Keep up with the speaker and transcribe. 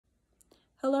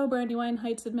Hello, Brandywine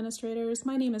Heights administrators.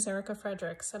 My name is Erica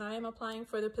Fredericks, and I am applying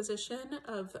for the position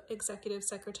of Executive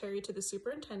Secretary to the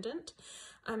Superintendent.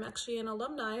 I'm actually an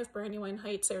alumni of Brandywine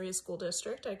Heights Area School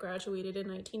District. I graduated in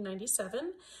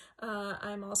 1997.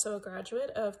 I'm also a graduate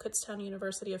of Kutztown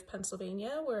University of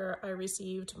Pennsylvania, where I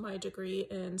received my degree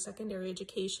in secondary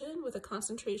education with a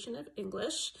concentration of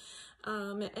English.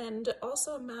 And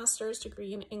also a master's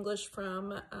degree in English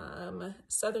from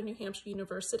Southern New Hampshire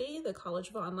University, the College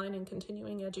of Online and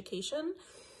Continuing Education.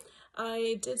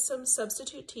 I did some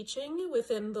substitute teaching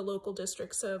within the local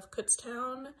districts of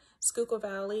Kutztown, Schuylkill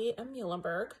Valley, and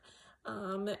Muhlenberg.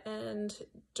 And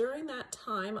during that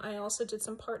time, I also did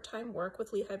some part-time work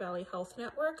with Lehigh Valley Health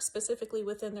Network, specifically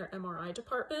within their MRI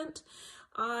department.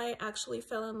 I actually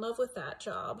fell in love with that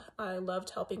job. I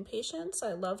loved helping patients.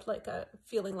 I loved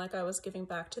feeling like I was giving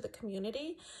back to the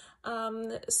community.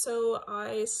 So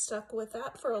I stuck with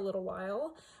that for a little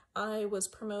while. I was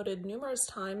promoted numerous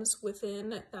times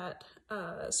within that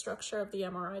structure of the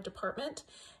MRI department.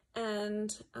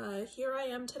 And here I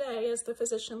am today as the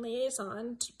physician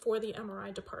liaison for the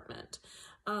MRI department.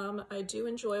 I do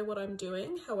enjoy what I'm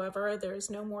doing. However, there's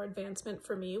no more advancement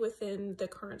for me within the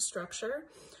current structure.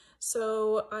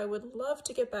 So I would love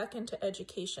to get back into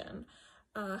education.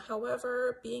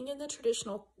 However, being in the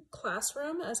traditional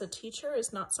classroom as a teacher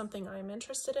is not something I'm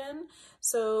interested in.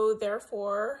 So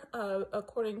therefore,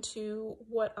 according to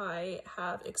what I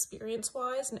have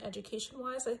experience-wise and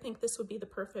education-wise, I think this would be the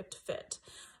perfect fit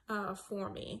for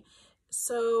me.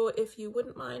 So if you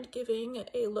wouldn't mind giving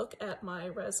a look at my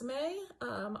resume,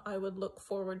 I would look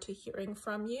forward to hearing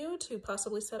from you to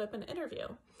possibly set up an interview.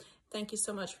 Thank you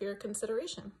so much for your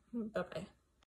consideration. Bye-bye.